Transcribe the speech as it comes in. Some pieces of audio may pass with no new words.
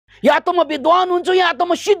या त म विद्वान हुन्छु या त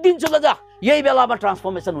म सिद्धिन्छु ल जा। यही बेलामा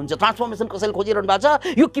ट्रान्सफर्मेसन हुन्छ। ट्रान्सफर्मेसन कसैले खोजिरहनु भएको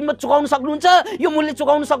छ? यो किम्मत चुकाउन सक्नुहुन्छ, यो मूल्य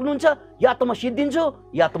चुकाउन सक्नुहुन्छ? या त म सिद्धिन्छु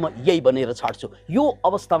या त म यही बनेर छाड्छु। यो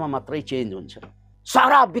अवस्थामा मात्रै चेन्ज हुन्छ।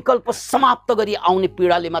 सारा विकल्प समाप्त गरी आउने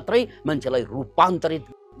पीडाले मात्रै मान्छेलाई रूपान्तरित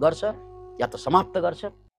गर्छ या त समाप्त गर्छ।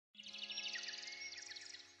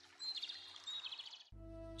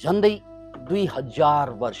 झन्डै 2000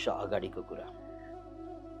 वर्ष अगाडिको कुरा।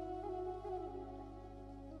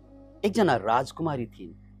 एकजना राजकुमारी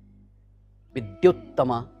थिइन्,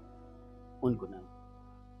 विद्योत्तमा उनको नाम।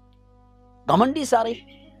 घमण्डी साह्रै।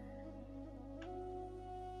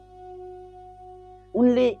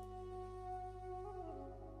 उनले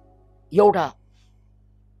एउटा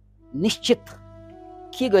निश्चित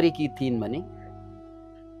के गरेकी थिइन् भने,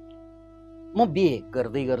 म बिहे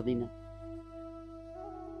गर्दै गर्दिन,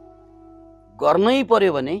 गर्नै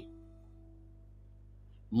पर्यो भने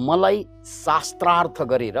मलाई शास्त्रार्थ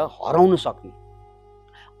गरेर हराउन सक्ने,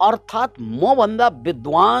 अर्थात् म भन्दा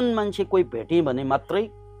विद्वान मान्छे कोही भेटेँ भने मात्रै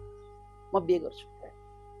म बिहे गर्छु,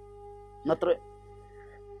 नत्र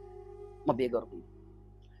म बिहे गर्दिन।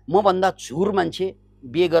 म भन्दा झुर मान्छे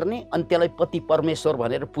बिहे गर्ने अनि त्यसलाई पति परमेश्वर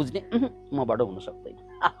भनेर पुज्ने मबाट हुन सक्दैन।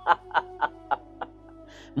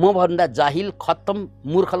 म भन्दा जाहिल खत्तम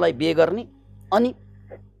मूर्खलाई बिहे गर्ने अनि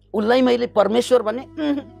उसलाई मैले परमेश्वर भने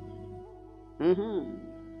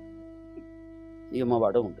यो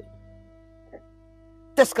मबाट हुँदैन।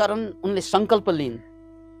 त्यसकारण उनले संकल्प लिइन्,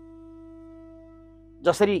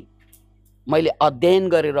 जसरी मैले अध्ययन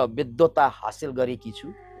गरेर विद्वता हासिल गरेकी छु,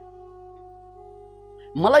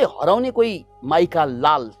 मलाई हराउने कोही माइका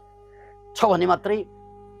लाल छ भने मात्रै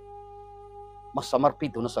म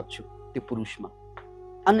समर्पित हुन सक्छु त्यो पुरुषमा,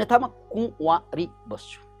 अन्यथा म कुँवारी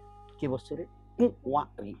बस्छु। के बस्छु रे?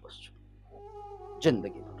 कुँवारी बस्छु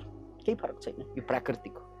जिन्दगीभर। केही फरक छैन, यो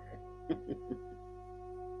प्राकृतिक हो।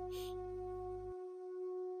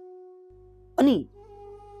 अनि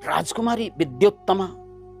राजकुमारी विद्योत्तमा,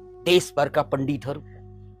 देशभरका पण्डितहरू,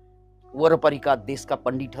 वरपरिका देशका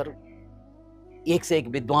पण्डितहरू, 101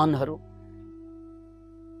 विद्वानहरू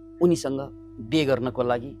उनीसँग बिहे गर्नको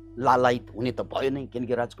लागि लालायित हुने त भयो नै,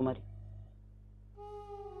 किनकि राजकुमारी।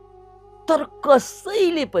 तर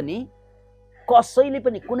कसैले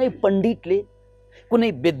पनि कुनै पण्डितले, कुनै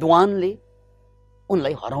विद्वानले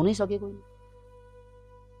उनलाई हराउनै सकेको होइन।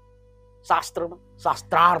 शास्त्रमा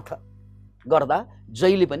शास्त्रार्थ गर्दा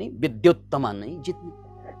जहिले पनि विद्योत्तमा नै जित्ने।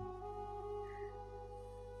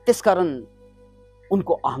 त्यसकारण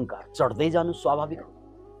उनको अहंकार चढ्दै जानु स्वाभाविक हो।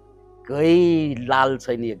 कोही लाल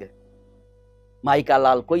छैन, माइका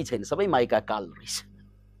लाल कोही छैन, सबै माइका काल रहेछ।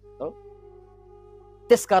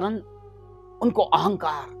 त्यसकारण उनको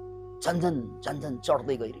अहंकार झन्झन झन्झन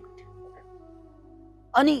चढ्दै गइरहेको थियो।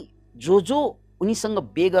 अनि जो उनीसँग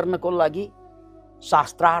बिहे गर्नको लागि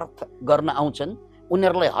शास्त्रार्थ गर्न आउँछन्,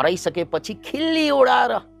 उनीहरूलाई हराइसकेपछि खिल्ली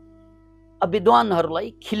उडाएर, विद्वानहरूलाई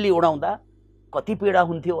खिल्ली उडाउँदा कति पीडा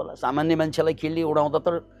हुन्थ्यो होला। सामान्य मान्छेलाई खिल्ली उडाउँदा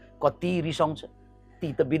त कति रिसाउँछ।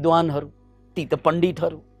 ती त विद्वानहरू, ती त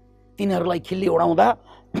पण्डितहरू, तिनीहरूलाई खिल्ली उडाउँदा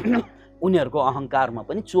उनीहरूको अहंकारमा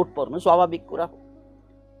पनि चोट पर्नु स्वाभाविक कुरा हो।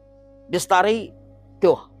 बिस्तारै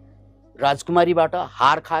त्यो राजकुमारीबाट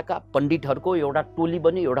हार खाएका पण्डितहरूको एउटा टोली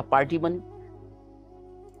बन्यो, एउटा पार्टी बन्यो,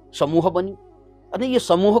 समूह बन्यो। अनि यो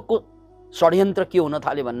समूहको षड्यन्त्र के हुन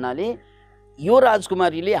थाल्यो भन्नाले, यो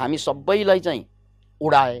राजकुमारीले हामी सबैलाई चाहिँ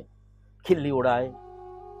उडाए, खिल्ली उडाए।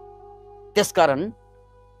 त्यसकारण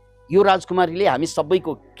यो राजकुमारीले हामी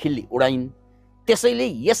सबैको खिल्ली उडाइन्। त्यसैले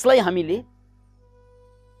यसलाई हामीले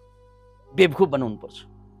बेवकूफ बनाउनु पर्छ।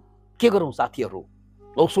 के गरौँ साथीहरू?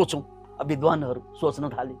 लौ सोचौँ। विद्वानहरू सोच्न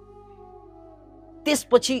थाले।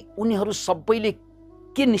 त्यसपछि उनीहरू सबैले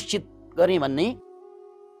के निश्चित गरे भन्ने,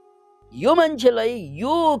 यो मान्छेलाई,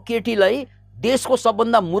 यो केटीलाई देशको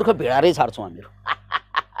सबभन्दा मूर्ख भिडारै छाड्छौँ हामीहरू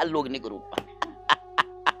लोग्नेको रूपमा।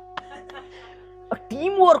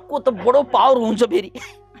 टिम वर्कको त बडो पावर हुन्छ। फेरि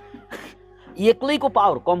एक्लैको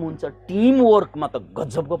पावर कम हुन्छ, टिम वर्कमा त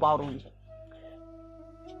गजबको पावर हुन्छ।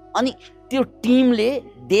 अनि त्यो टिमले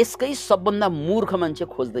देशकै सबभन्दा मूर्ख मान्छे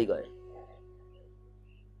खोज्दै गए।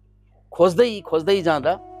 खोज्दै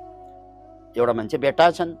जाँदा एउटा मान्छे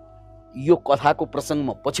भेटा छन्। यो कथाको प्रसङ्ग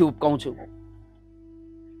म पछि उब्काउँछु।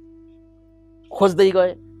 खोज्दै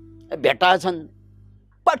गए, भेटा छन्,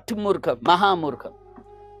 पट मूर्ख, महामूर्ख।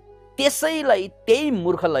 त्यसैलाई,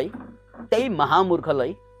 त्यही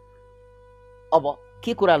महामूर्खलाई अब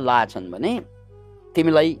के कुरा लाछन् भने,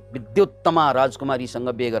 तिमीलाई विद्योत्तमा राजकुमारीसँग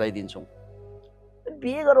बिहे गराइदिन्छौ।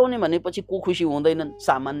 बिहे गराउने भनेपछि को खुसी हुँदैनन्?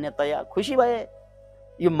 सामान्यतया खुसी भए।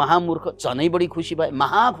 यो महामूर्ख झनै बढी खुसी भए,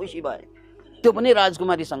 महाखुसी भए। त्यो पनि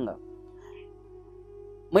राजकुमारीसँग।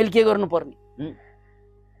 मैले के गर्नुपर्ने?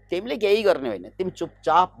 तिमीले केही गर्ने होइन, तिमी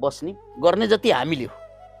चुपचाप बस्ने, गर्ने जति हामीले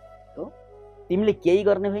हो। तिमीले केही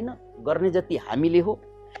गर्ने होइन, गर्ने जति हामीले हो।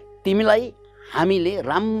 तिमीलाई हामीले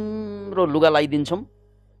राम्रो लुगा लगाइदिन्छौँ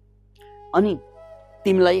अनि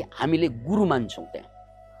तिमीलाई हामीले गुरु मान्छौँ। त्यहाँ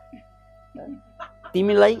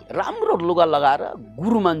तिमीलाई राम्रो लुगा लगाएर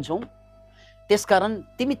गुरु मान्छौँ, त्यसकारण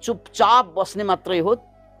तिमी चुपचाप बस्ने मात्रै हो,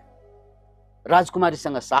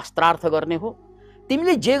 राजकुमारीसँग शास्त्रार्थ गर्ने हो।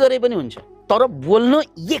 तिमीले जे गरे पनि हुन्छ, तर बोल्न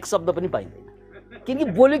एक शब्द पनि पाइँदैन, किनकि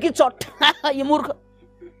बोल्यो कि चट यो मूर्ख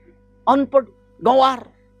अनपढ गँवार,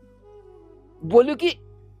 बोल्यो कि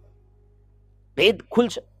भेद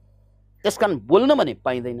खुल्छ। त्यसकारण बोल्न भने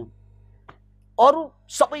पाइँदैन, अरू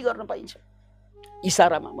सबै गर्न पाइन्छ,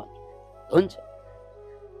 इसारामा भने हुन्छ।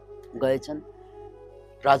 गएछन्,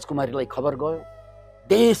 राजकुमारीलाई खबर गयो,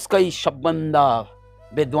 देशकै सबभन्दा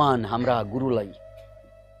विद्वान हाम्रा गुरुलाई,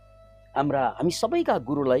 हामी सबैका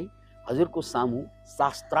गुरुलाई हजुरको सामु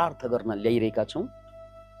शास्त्रार्थ गर्न ल्याइरहेका छौँ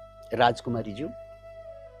राजकुमारीज्यू।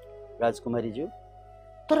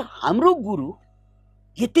 तर हाम्रो गुरु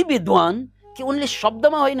यति विद्वान कि उनले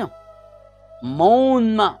शब्दमा होइन,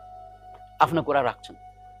 मौनमा आफ्नो कुरा राख्छन्।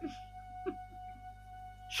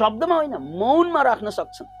 शब्दमा होइन, मौनमा राख्न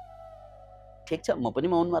सक्छन्। ठिक छ, म पनि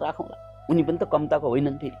मौनमा राखौँला, उनी पनि त कम्ताको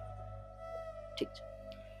होइनन् फेरि। ठिक छ,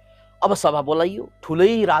 अब सभा बोलाइयो,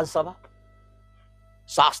 ठुलै राजसभा,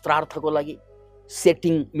 शास्त्रार्थको लागि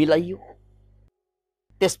सेटिङ मिलाइयो।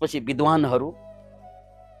 त्यसपछि विद्वानहरू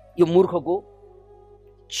यो मूर्खको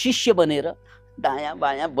शिष्य बनेर दायाँ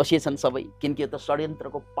बायाँ बसेछन् सबै, किनकि यो त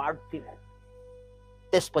षड्यन्त्रको पार्ट थियो।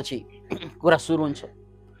 त्यसपछि कुरा सुरु हुन्छ,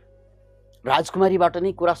 राजकुमारीबाट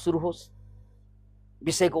नै कुरा सुरु होस्,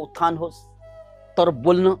 विषयको उत्थान होस्। तर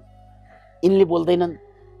बोल्न यिनले बोल्दैनन्,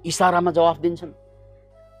 इसारामा जवाफ दिन्छन्।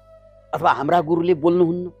 अथवा हाम्रा गुरुले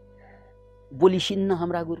बोल्नुहुन्न, बोलिसिन्न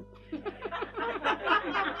हाम्रा गुरु।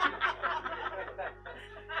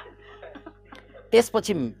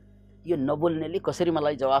 त्यसपछि यो नबोल्नेले कसरी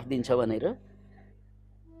मलाई जवाफ दिन्छ भनेर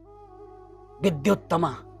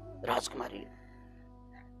विद्योत्तमा राजकुमारीले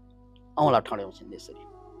औँला ठड्याउँछन् यसरी।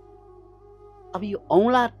 अब यो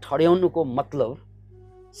औँला ठड्याउनुको मतलब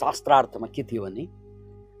शास्त्रार्थमा के थियो भने,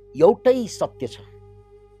 एउटै सत्य छ,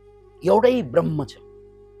 एउटै ब्रह्म छ,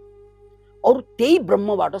 और त्यही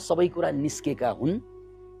ब्रह्मबाट सबै कुरा निस्केका हुन्।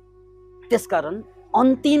 त्यसकारण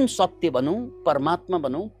अन्तिम सत्य भनौँ, परमात्मा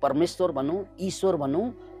भनौँ, परमेश्वर भनौँ, ईश्वर भनौँ,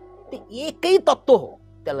 त्यो एकै तत्त्व हो,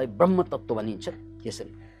 त्यसलाई ब्रह्म तत्त्व भनिन्छ।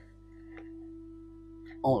 यसरी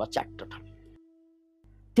औँला च्याट्ट ठड्यो।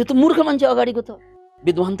 त्यो त मूर्ख मान्छे अगाडिको त,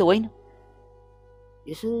 विद्वान त होइन।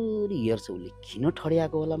 यसरी हेर्छ उसले, किन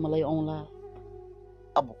ठड्याएको होला मलाई औँला।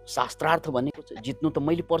 अब शास्त्रार्थ भनेको छ, जित्नु त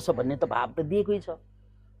मैले पर्छ भन्ने त भाव त दिएकै छ,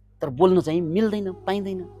 तर बोल्न चाहिँ मिल्दैन,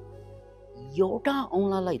 पाइँदैन। एउटा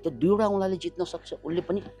औँलालाई त दुईवटा औँलाले जित्न सक्छ, उसले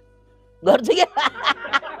पनि गर्छ क्या।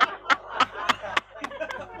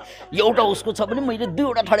 एउटा उसको छ भने मैले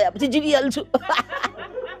दुईवटा ठड्याएपछि जितिहाल्छु।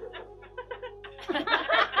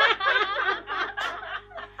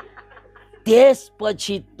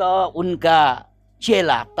 त्यसपछि त उनका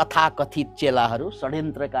चेला, तथाकथित चेलाहरू,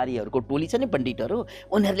 षड्यन्त्रकारीहरूको टोली छ नि पण्डितहरू,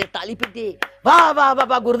 उनीहरूले ताली पिटे, वाह वाह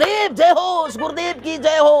वाह गुरुदेव जय होस्, गुरुदेव की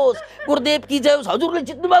जय होस्, गुरुदेव की जय होस्, हजुरले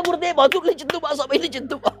जित्नुभयो गुरुदेव, हजुरले जित्नुभयो, सबैले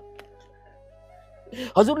जित्नुभयो,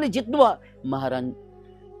 हजुरले जित्नुभयो। महाराज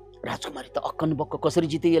राजकुमारी त अक्कन बक्क, कसरी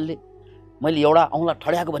जिते यसले? मैले एउटा औँला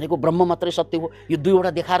ठड्याएको भनेको ब्रह्म मात्रै सत्य हो, यो दुईवटा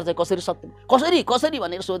देखाएर चाहिँ कसरी सत्य, कसरी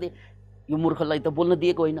भनेर सोधे। यो मूर्खलाई त बोल्न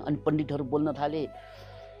दिएको होइन। अनि पण्डितहरू बोल्न थाले,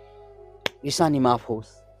 ईशानी माफ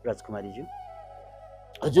होस् राजकुमारीज्यू,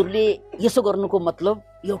 हजुरले यसो गर्नुको मतलब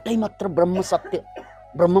एउटै मात्र ब्रह्म सत्य,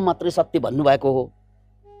 ब्रह्म मात्रै सत्य भन्नुभएको हो,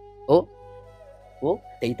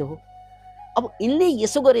 त्यही त हो। अब यिनले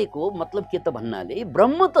यसो गरेको मतलब के त भन्नाले,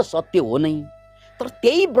 ब्रह्म त सत्य हो नै, तर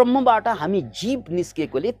त्यही ब्रह्मबाट हामी जीव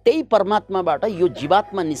निस्केकोले, त्यही परमात्माबाट यो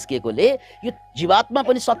जीवात्मा निस्केकोले, यो जीवात्मा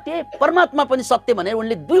पनि सत्य, परमात्मा पनि सत्य भनेर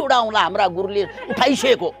उनले दुईवटा औँला हाम्रा गुरुले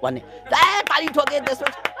उठाइसकेको भने ताली ठोके।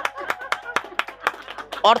 त्यसपछि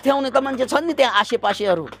अर्थ्याउने त मान्छे छन् नि त्यहाँ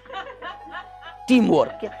आसेपासेहरू,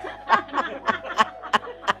 टिमवर्क।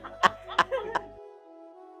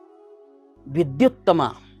 विद्युत्तमा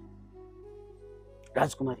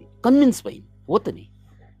राजकुमारी कन्भिन्स भइन्, हो त नि,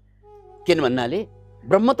 किन भन्नाले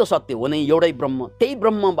ब्रह्म त सत्य हो नै, एउटै ब्रह्म, त्यही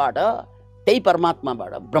ब्रह्मबाट, त्यही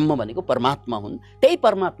परमात्माबाट, ब्रह्म भनेको परमात्मा हुन्, त्यही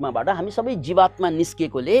परमात्माबाट हामी सबै जीवात्मा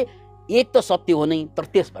निस्केकोले एक त सत्य हो नै, तर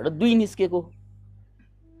त्यसबाट दुई निस्केको,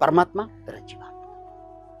 परमात्मा र जीवात्मा।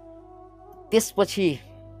 त्यसपछि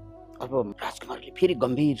अब राजकुमारले फेरि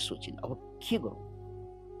गम्भीर सोचिन्, अब के गरौँ?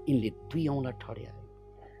 यिनले दुई औँला ठड्याए,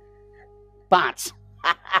 5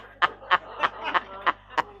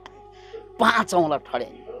 औँला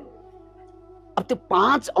ठड्याए। अब त्यो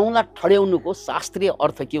 5 औँला ठड्याउनुको शास्त्रीय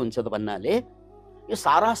अर्थ के हुन्छ त भन्नाले यो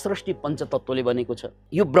सारा सृष्टि पञ्चतत्त्वले बनेको छ।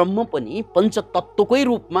 यो ब्रह्म पनि पञ्चतत्त्वकै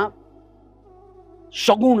रूपमा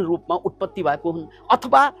सगुण रूपमा उत्पत्ति भएको हुन्।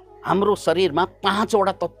 अथवा हाम्रो शरीरमा 5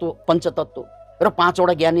 वटा तत्त्व पञ्चतत्त्व र 5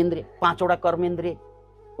 वटा ज्ञानेन्द्रिय, 5 वटा कर्मेन्द्रिय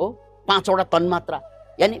हो, 5 वटा तन्मात्रा,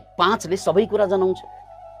 यानी 5 ले सबै कुरा जनाउँछ।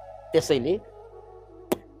 त्यसैले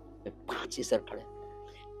 5 यसरी ठड्या।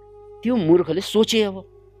 त्यो मूर्खले सोचे अब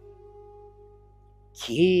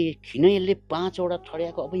किन यसले 5 वटा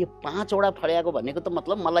ठड्याएको, अब यो 5 वटा ठड्याएको भनेको त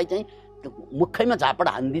मतलब मलाई चाहिँ मुखैमा झापड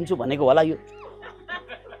हानिदिन्छु भनेको होला। यो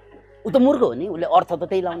ऊ त मूर्ख हो नि, उसले अर्थ त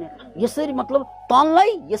त्यही लाउने। यसरी मतलब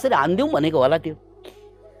तँलाई यसरी हानिदिउँ भनेको होला। त्यो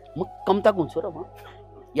म कम्ता हुन्छु र म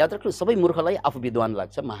याद राख्नु, सबै मूर्खलाई आफू विद्वान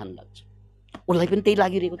लाग्छ, महान लाग्छ। उसलाई पनि त्यही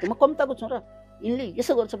लागिरहेको थियो, म कम्ताको छु र यिनले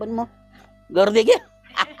यसो गर्छ भने म गरिदिएँ क्या।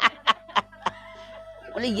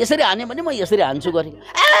 उसले यसरी हान्यो भने म यसरी हान्छु गरेँ।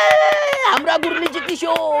 हाम्रा गुरुले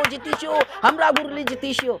जितिस्यो जितिस्यो, हाम्रा गुरुले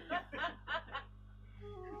जितिस्यो।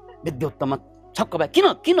 विद्योत्तम छक्क भयो, किन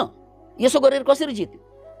किन यसो गरेर कसरी जित्यो?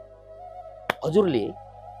 हजुरले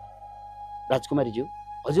राजकुमारीज्यू,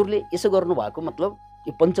 हजुरले यसो गर्नु भएको मतलब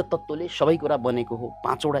यो पञ्चतत्त्वले सबै कुरा बनेको हो।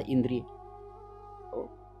 5 वटा इन्द्रिय हो,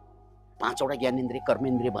 5 वटा ज्ञानेन्द्रिय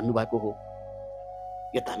कर्मेन्द्रिय भन्नुभएको हो।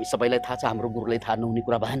 यो त हामी सबैलाई थाहा छ, हाम्रो गुरुलाई थाहा नहुने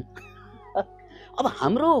कुरा भएन। अब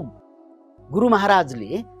हाम्रो गुरु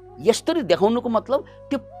महाराजले यसरी देखाउनुको मतलब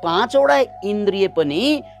त्यो 5 वटा इन्द्रिय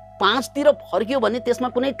पनि 5 तिर फर्क्यो भने त्यसमा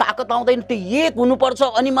कुनै ताकत आउँदैन, त्यो एक हुनुपर्छ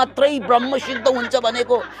अनि मात्रै ब्रह्म सिद्ध हुन्छ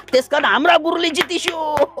भनेको। त्यसकारण हाम्रा गुरुले जितिस्यो।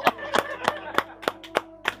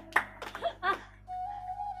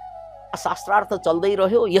 शास्त्रार्थ चल्दै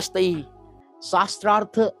रह्यो, यस्तै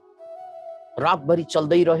शास्त्रार्थ रातभरि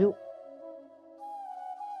चल्दै रह्यो।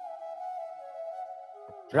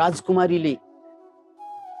 राजकुमारीले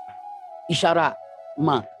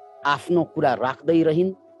इशारामा आफ्नो कुरा राख्दै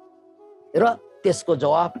रहिन् र त्यसको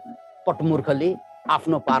जवाब पटमूर्खले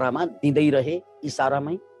आफ्नो पारामा दिँदै रहे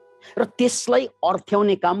इशारामै, र त्यसलाई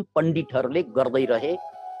अर्थ्याउने काम पण्डितहरूले गर्दै रहे।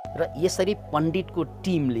 र यसरी पण्डितको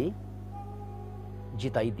टिमले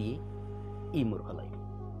जिताइदिए यी मूर्खलाई।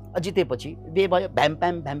 जितेपछि बे भयो,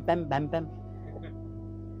 भ्याम्प्याम भ्याम्प्याम भ्याम्प्याम।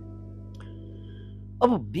 अब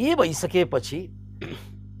बे भइसकेपछि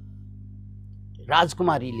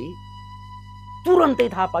राजकुमारीले तुरन्तै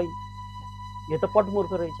थाहा पाइन् यो त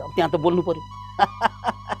पटमूर्ख रहेछ, अब त्यहाँ त बोल्नु पर्यो।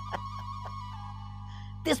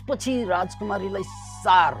 त्यसपछि राजकुमारीलाई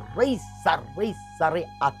साह्रै साह्रै साह्रै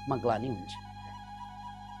आत्मग्लानी हुन्छ,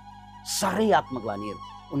 साह्रै आत्मग्लानी।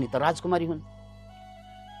 उनी त राजकुमारी हुन्।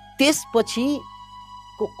 त्यसपछि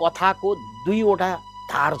को कथाको 2 वटा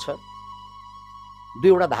धार छ, 2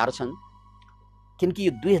 वटा धार छन्। किनकि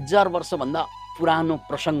यो 2000 वर्षभन्दा पुरानो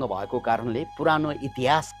प्रसङ्ग भएको कारणले, पुरानो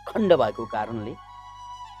इतिहास खण्ड भएको कारणले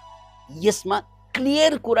यसमा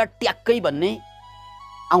क्लियर कुरा ट्याक्कै भन्ने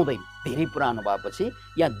आउँदैन। धेरै पुरानो भएपछि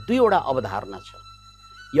यहाँ 2 वटा अवधारणा छ।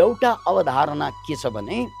 एउटा अवधारणा के छ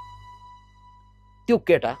भने त्यो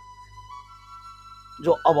केटा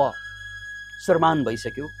जो अब श्रीमान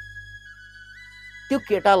भइसक्यो, त्यो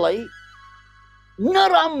केटालाई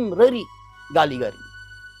नराम्ररी गाली गरिन्,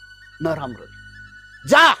 नराम्ररी।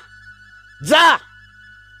 जा जा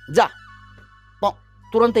जा, त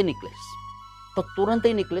तुरन्तै निक्लेस्, त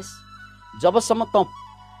तुरन्तै निक्लेस्। जबसम्म त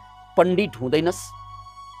पण्डित हुँदैनस्,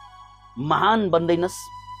 महान बन्दैनस्,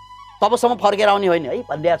 तबसम्म फर्केर आउने होइन है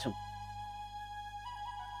भन्दिया छु।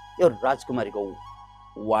 यो राजकुमारीको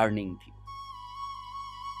वार्निङ थियो।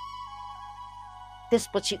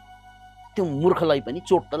 त्यसपछि त्यो मूर्खलाई पनि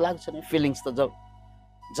चोट त लाग्छ नि, फिलिङ्स त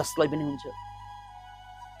जसलाई पनि हुन्छ,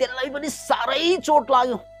 त्यसलाई पनि साह्रै चोट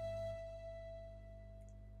लाग्यो।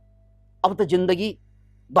 अब त जिन्दगी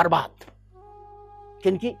बर्बाद।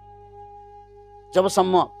 किनकि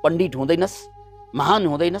जबसम्म पण्डित हुँदैनस्, महान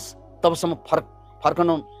हुँदैनस्, तबसम्म फर्कन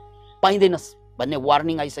पाइँदैनस् भन्ने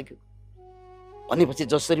वार्निङ आइसक्यो। भनेपछि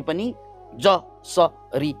जसरी पनि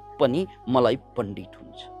जसरी पनि मलाई पण्डित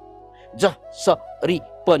हुन्छ, जसरी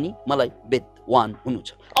पनि मलाई विद्वान हुनु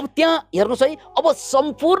छ। अब त्यहाँ हेर्नुहोस् है, अब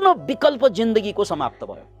सम्पूर्ण विकल्प जिन्दगीको समाप्त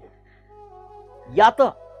भयो। या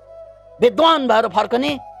त विद्वान भएर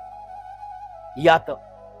फर्कने, या त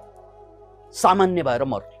सामान्य भएर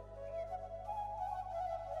मर्ने।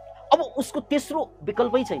 अब उसको तेस्रो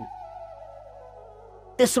विकल्पै छैन,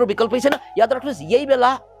 तेस्रो विकल्पै छैन। याद राख्नुहोस्, यही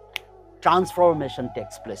बेला ट्रान्सफर्मेसन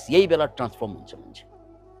टेक्स प्लेस, यही बेला ट्रान्सफर्म हुन्छ मान्छे।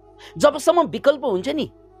 जबसम्म विकल्प हुन्छ नि,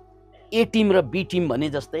 ए टिम र बी टिम भने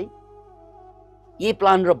जस्तै, ए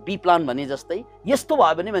प्लान र बी प्लान भने जस्तै, यस्तो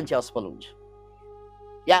भयो भने मान्छे असफल हुन्छ,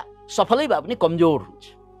 या सफलै भए पनि कमजोर हुन्छ।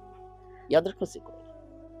 याद राख्नुहोस्,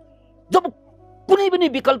 जब कुनै पनि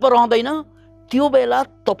विकल्प रहँदैन, त्यो बेला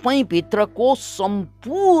तपाईँ भित्रको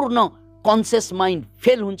सम्पूर्ण कन्सियस माइन्ड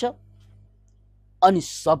फेल हुन्छ अनि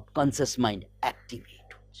सब कन्सियस माइन्ड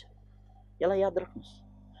एक्टिभेट हुन्छ। यसलाई याद राख्नुहोस्,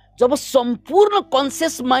 जब सम्पूर्ण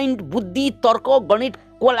कन्सियस माइन्ड बुद्धि तर्क गणित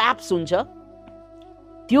कोल्याप्स हुन्छ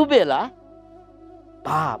त्यो बेला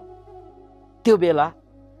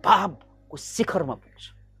भावको शिखरमा पुग्छ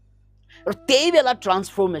र त्यही बेला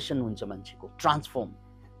ट्रान्सफर्मेसन हुन्छ मान्छेको। ट्रान्सफर्म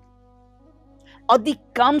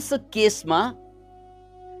अधिकांश केसमा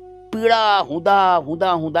पीडा हुँदा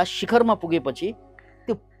हुँदा हुँदा शिखरमा पुगेपछि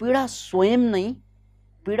त्यो पीडा स्वयं नै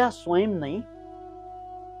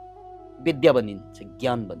विद्या बनिन्छ,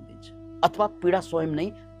 ज्ञान बनिन्छ, अथवा पीडा स्वयं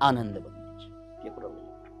नै आनन्द बनिन्छ।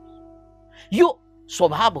 यो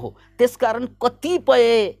स्वभाव हो। त्यसकारण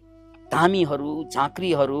कतिपय धामीहरू,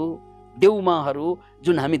 झाँक्रीहरू, देउमाहरू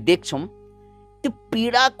जुन हामी देख्छौं त्यो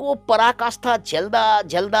पीडाको पराकाष्ठा झेल्दा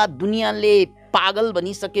झेल्दा दुनियाँले पागल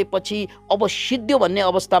बनिसकेपछि अब सिद्धियो भन्ने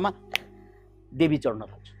अवस्थामा देवी चढ्न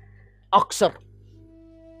थाल्छ। अक्सर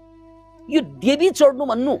यो देवी चढ्नु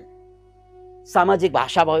भन्नु सामाजिक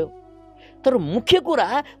भाषा भयो, तर मुख्य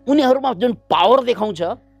कुरा उनीहरूमा जुन पावर देखाउँछ,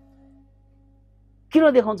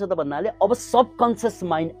 किन देखाउँछ त भन्नाले अब सबकन्सियस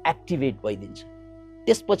माइन्ड एक्टिभेट भइदिन्छ।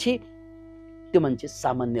 त्यसपछि त्यो मान्छे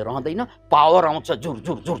सामान्य रहँदैन, पावर आउँछ, जुर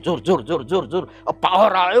जुर जुर जुर जुर जुर जुर जुर। अब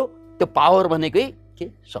पावर आयो, त्यो पावर भनेकै के?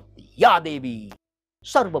 शक्ति। या देवी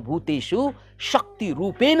सर्वभूतेषु शक्ति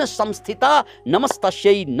रूपेण संस्थिता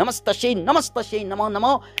नमस्तस्यै नमस्तस्यै नमस्तस्यै नमो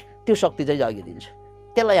नमो। त्यो शक्ति चाहिँ जागिदिन्छ।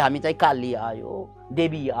 त्यसलाई हामी चाहिँ काली आयो,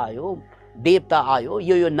 देवी आयो, देवता आयो,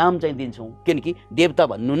 यो नाम चाहिँ दिन्छौँ, किनकि देवता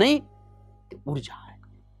भन्नु नै त्यो ऊर्जा आएको।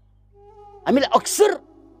 हामीले अक्सर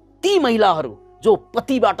ती महिलाहरू जो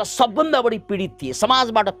पतिबाट सबभन्दा बढी पीडित थिए,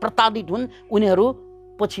 समाजबाट प्रताडित हुन्, उनीहरू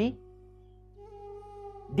पछि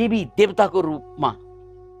देवी देवताको रूपमा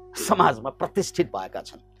समाजमा प्रतिष्ठित भएका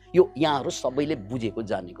छन्। यो यहाँहरू सबैले बुझेको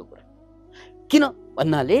जानेको कुरा। किन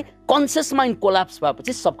भन्नाले कन्सियस माइन्ड कोल्याप्स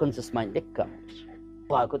भएपछि सबकन्सियस माइन्डले काम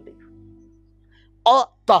भएको त्यही।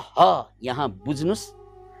 अतः यहाँ बुझ्नुस्,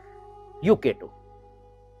 यो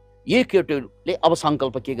केटोले अब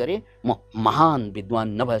संकल्प के गरे? म महान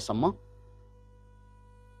विद्वान नभएसम्म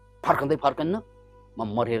फर्कँदै फर्कन्न, म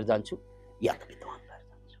मरेर जान्छु, या त विद्वान भएर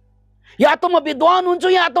जान्छु, या त म विद्वान हुन्छु,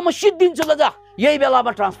 या त म सिद्धिन्छु। ल जा, यही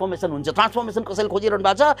बेलामा ट्रान्सफर्मेसन हुन्छ। ट्रान्सफर्मेसन कसैले खोजिरहनु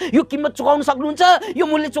भएको छ? यो किम्मत चुकाउन सक्नुहुन्छ, यो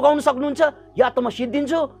मूल्य चुकाउन सक्नुहुन्छ? या त म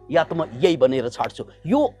सिद्धिन्छु, या त म यही बनेर छाड्छु।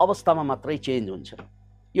 यो अवस्थामा मात्रै चेन्ज हुन्छ।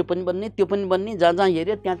 यो पनि बन्ने, त्यो पनि बन्ने, जहाँ जहाँ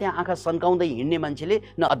हेऱ्यो त्यहाँ आँखा सन्काउँदै हिँड्ने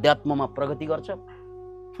मान्छेले न अध्यात्ममा प्रगति गर्छ,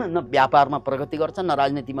 न व्यापारमा प्रगति गर्छ, न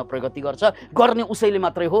राजनीतिमा प्रगति गर्छ। गर्ने उसैले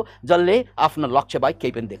मात्रै हो जसले आफ्नो लक्ष्य बाहेक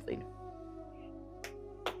केही पनि देख्दैन।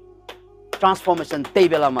 ट्रान्सफर्मेसन त्यही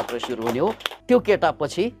बेला मात्र सुरु हुने हो। त्यो केटा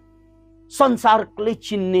पछि संसारले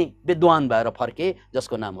चिन्ने विद्वान भएर फर्के,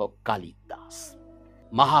 जसको नाम हो कालिदास,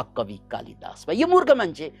 महाकवि कालिदास। यो मूर्ख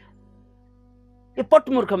मान्छे, यो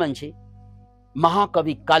पटमूर्ख मान्छे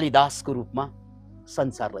महाकवि कालिदासको रूपमा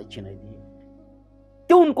संसारलाई चिनाइदिए।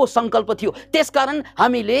 त्यो उनको संकल्प थियो। त्यसकारण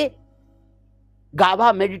हामीले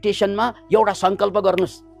गाभा मेडिटेसनमा एउटा संकल्प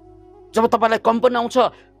गर्नुस्। जब तपाईलाई कम्पन आउँछ,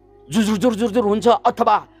 जुजुर जुर जुर जुर हुन्छ,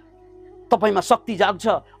 अथवा तपाईमा शक्ति जाग्छ,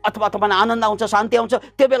 अथवा तपाईलाई आनन्द आउँछ, शान्ति आउँछ,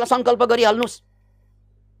 त्यो बेला संकल्प गरिहाल्नुस्।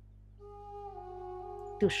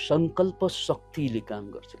 त्यो संकल्प शक्तिले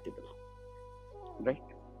काम गर्छ त्यो बेला, राइट?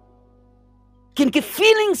 किनकि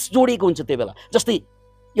फिलिङ्स जोडिएको हुन्छ त्यो बेला। जस्तै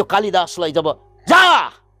यो कालिदासलाई जब जा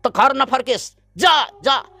त घर नफर्केस्, जा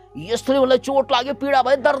जा, यसले उसलाई चोट लाग्यो, पीडा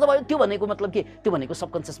भयो, दर्द भयो, त्यो भनेको मतलब के? त्यो भनेको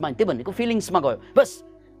सबकन्सियस माइन्ड, त्यो भनेको फिलिङ्समा गयो। बस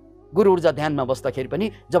गुरु ऊर्जा ध्यानमा बस्दाखेरि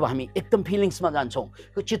पनि जब हामी एकदम फिलिङ्समा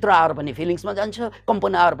जान्छौँ, चित्र आएर पनि फिलिङ्समा जान्छ,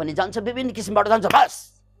 कम्पन आएर पनि जान्छ, विभिन्न किसिमबाट जान्छ। बस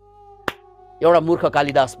एउटा मूर्ख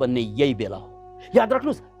कालिदास बन्ने यही बेला हो। याद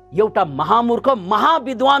राख्नुहोस्, एउटा महामूर्ख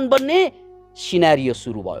महाविद्वान बन्ने सिनारियो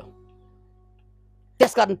सुरु भयो।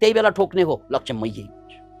 त्यसकारण त्यही बेला ठोक्ने हो लक्ष्य, म यही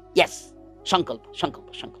हुन्छु। यस, संकल्प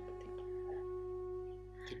संकल्प संकल्प।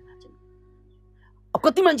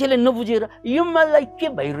 कति मान्छेले नबुझेर यो मलाई के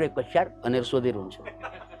भइरहेको छ भनेर सोधेर हुन्छ।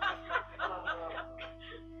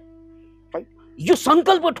 यो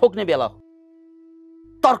संकल्प ठोक्ने बेला हो,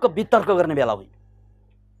 तर्क वितर्क गर्ने बेला होइन,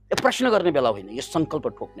 प्रश्न गर्ने बेला होइन, यो संकल्प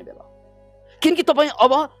ठोक्ने बेला हो। किनकि तपाईँ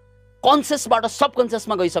अब कन्सियसबाट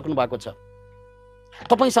सबकन्सियसमा गइसक्नु भएको छ।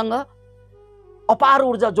 तपाईसँग अपार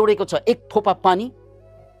ऊर्जा जोडेको छ, एक थोपा पानी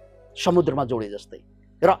समुद्रमा जोडे जस्तै।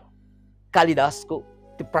 र कालिदासको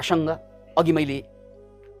त्यो प्रसङ्ग अघि मैले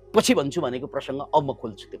पछि भन्छु भनेको प्रसङ्ग अब म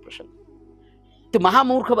खोल्छु। त्यो प्रसङ्ग, त्यो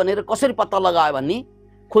महामूर्ख भनेर कसरी पत्ता लगायो भन्ने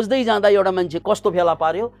खोज्दै जाँदा एउटा मान्छे कस्तो फेला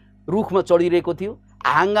पार्यो, रुखमा चढिरहेको थियो,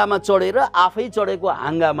 हाँगामा चढेर आफै चढेको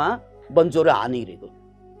हाँगामा बन्चोरो हानिरहेको।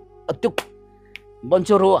 त्यो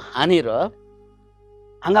बन्चोरो हानेर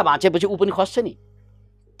हाँगा भाँचेपछि ऊ पनि खस्छ नि,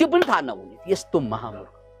 त्यो पनि थाहा नहुने।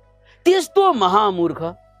 त्यस्तो महामूर्ख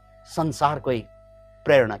संसारकै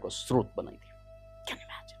प्रेरणाको स्रोत बनाइदियो।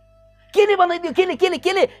 केले बनाइदियो?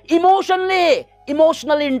 केले?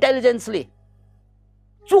 इमोसनल इन्टेलिजेन्सले।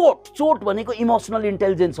 चोट भनेको इमोसनल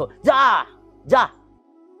इन्टेलिजेन्स हो। जा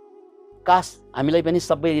काश हामीलाई पनि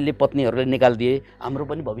सबैले पत्नीहरूले निकालिदिए, हाम्रो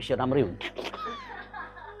पनि भविष्य राम्रै हुन्थ्यो।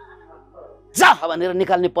 जा भनेर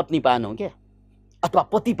निकाल्ने पत्नी पाएनौ क्या, अथवा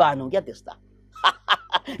पति पाएनौ क्या त्यस्ता।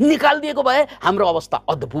 निकालिदिएको भए हाम्रो अवस्था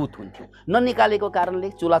अद्भुत हुन्थ्यो। ननिकालेको कारणले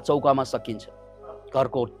चुला चौकामा सकिन्छ,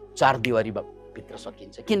 घरको चार दिवारी भित्र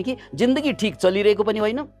सकिन्छ। किनकि जिन्दगी ठिक चलिरहेको पनि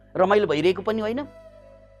होइन, रमाइलो भइरहेको पनि होइन,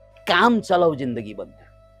 काम चलाउ जिन्दगी बन्यो।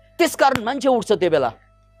 त्यसकारण मान्छे उठ्छ त्यो बेला,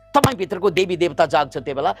 तपाईभित्रको देवी देवता जाग्छ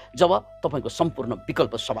त्यो बेला जब तपाईको सम्पूर्ण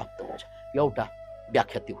विकल्प समाप्त हुन्छ। एउटा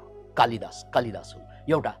व्याख्या त्यो कालिदास हो,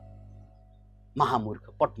 एउटा महामूर्ख,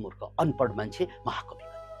 पटमूर्ख, अनपढ मान्छे महाकवि,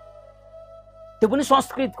 त्यो पनि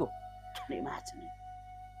संस्कृतको।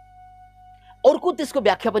 अर्को त्यसको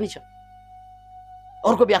व्याख्या पनि छ,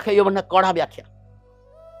 अर्को व्याख्या योभन्दा कडा व्याख्या।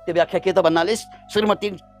 त्यो व्याख्या के त भन्नाले श्रीमती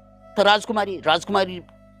त राजकुमारी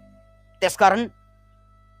त्यसकारण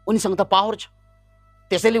उनीसँग त पावर छ,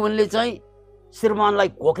 त्यसैले उनले चाहिँ श्रीमानलाई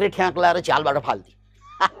घोक्रे ठ्याक लाएर झ्यालबाट फाल्दिन्।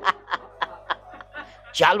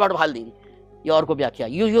 झ्यालबाट फाल्दिन्, यो अर्को व्याख्या।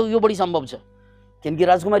 यो बढी सम्भव छ, किनकि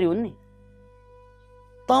राजकुमारी हुन् नि।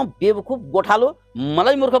 त बेवकुफ गोठालो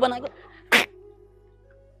मलाई मूर्ख बनाएको,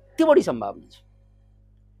 त्यो बढी सम्भावना छ।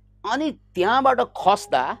 अनि त्यहाँबाट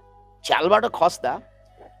खस्दा, झ्यालबाट खस्दा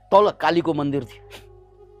तल कालीको मन्दिर थियो।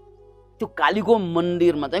 त्यो कालीको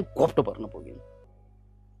मन्दिरमा चाहिँ घोप्टो पर्न पुग्यो।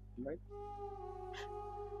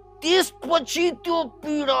 त्यसपछि त्यो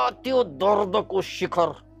पीडा, त्यो दर्दको शिखर,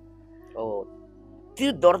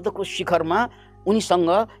 त्यो दर्दको शिखरमा उनीसँग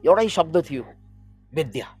एउटै शब्द थियो,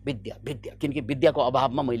 विद्या। किनकि विद्याको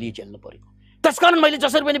अभावमा मैले झेल्नु परेको, त्यसकारण मैले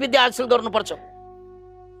जसरी पनि विद्या हासिल गर्नुपर्छ।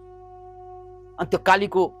 अनि त्यो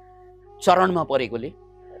कालीको चरणमा परेकोले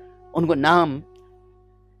उनको नाम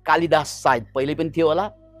कालिदास सायद पहिले पनि थियो होला,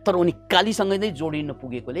 तर उनी कालीसँग नै जोडिन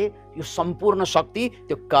पुगेकोले यो सम्पूर्ण शक्ति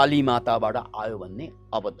त्यो काली माताबाट आयो भन्ने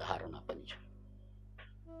अवधारणा पनि छ।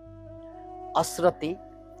 असरते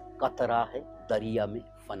कतरा है दरिया में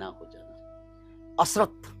फना हो जाना।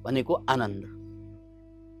 असरत भनेको आनन्द,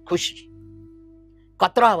 खुशी,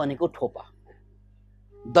 कतरा भनेको ठोपा,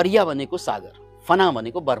 दरिया भनेको सागर, फना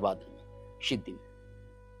भनेको बर्बाद हुनु, सिद्धि।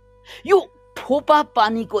 यो ठोपा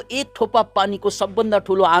पानीको, एक ठोपा पानीको सबभन्दा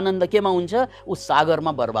ठुलो आनन्द केमा हुन्छ? ऊ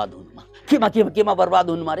सागरमा बर्बाद हुनुमा। केमा बर्बाद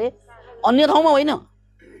हुनुमा रे? अन्य ठाउँमा होइन,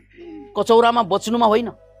 कचौरामा बच्नुमा होइन,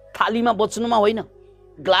 थालीमा बच्नुमा होइन,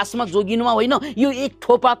 ग्लासमा जोगिनुमा होइन। यो एक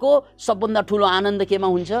ठोपाको सबभन्दा ठुलो आनन्द केमा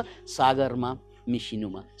हुन्छ? सागरमा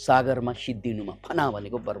मिसिनुमा, सागरमा सिद्धिनुमा। फना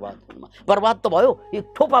भनेको बर्बाद हुनुमा। बर्बाद त भयो,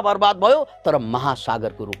 एक ठोपा बर्बाद भयो, तर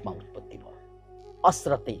महासागरको रूपमा उत्पत्ति भयो।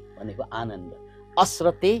 असरते भनेको आनन्द।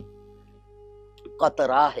 असरते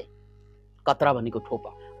कतरा है, कतरा भनेको ठोपा,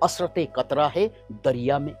 असरते कतरा है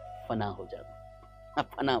दरिया में फना हो जाना।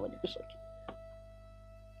 फना भनेको सकियो।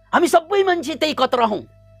 हामी सबै मान्छे त्यही कतरा हौं।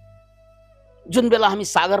 जुन बेला हामी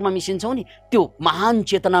सागरमा मिसिन्छौं नि, त्यो महान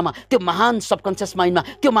चेतनामा, त्यो महान सबकन्सियस माइन्डमा,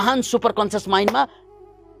 त्यो महान सुपर कन्सियस माइन्डमा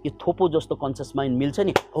यो थोपो जस्तो कन्सियस माइन्ड मिल्छ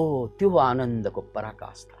नि, हो त्यो हो आनन्दको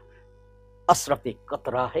पराकाष्ठा। असरते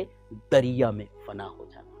कतरा है दरिया में फना हो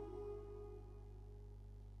जाना।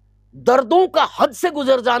 दर्दों का हद से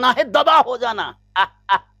गुजर जाना है, दबा हो जाना।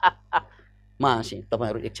 म हाँसे,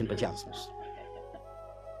 तपाईहरु एकछिनपछि हाँस्नुहोस्।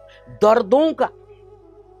 दर्दों का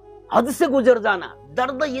हद से गुजर जाना,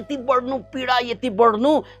 दर्द यति बढ्नु, पीडा यति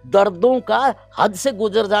बढ्नु, दर्दों का हद से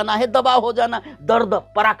गुजर जाना है, दबा हो जाना। दर्द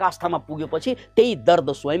पराकाष्ठामा पुगेपछि त्यही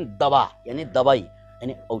दर्द स्वयं दबा यानी दबाई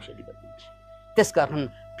यानी औषधि बनिन्छ। त्यसकारण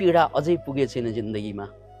पीडा अझै पुगे छैन जिन्दगीमा,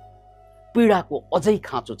 पीडाको अझै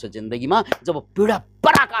खाँचो छ जिन्दगीमा। जब पीडा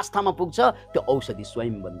पराकाष्ठामा पुग्छ त्यो औषधि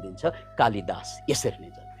स्वयं बनिन्छ। कालिदास यसरी नै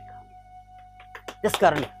जन्मेका।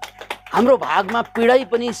 त्यसकारण हाम्रो भागमा पीडै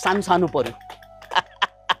पनि सानो पर्यो,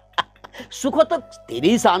 सुख त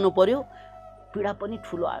धेरै सानो पर्यो, पीडा पनि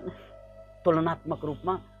ठुलो आएन। तुलनात्मक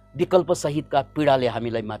रूपमा विकल्प सहितका पीडाले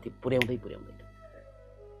हामीलाई माथि पुर्याउँदै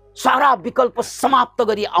सारा विकल्प समाप्त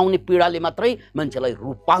गरी आउने पीडाले मात्रै मान्छेलाई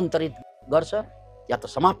रूपान्तरित गर्छ या त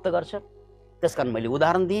समाप्त गर्छ। त्यसकारण मैले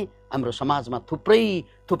उदाहरण दिएँ, हाम्रो समाजमा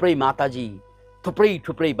थुप्रै माताजी,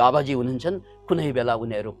 थुप्रै बाबाजी हुनुहुन्छन्। कुनै बेला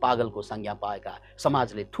उनीहरू पागलको संज्ञा पाएका,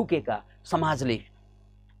 समाजले थुकेका, समाजले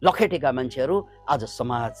लखेटेका मान्छेहरू आज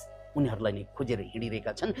समाज उनीहरूलाई नै खोजेर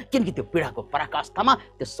हिँडिरहेका छन्। किनकि त्यो पीडाको पराकाष्ठामा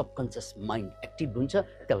त्यो सबकन्सियस माइन्ड एक्टिभ हुन्छ,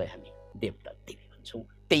 त्यसलाई हामी देवता देवी भन्छौँ।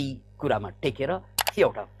 त्यही कुरामा टेकेर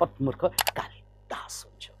एउटा पटमूर्ख कालिदास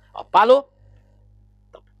हुन्छ। अब पालो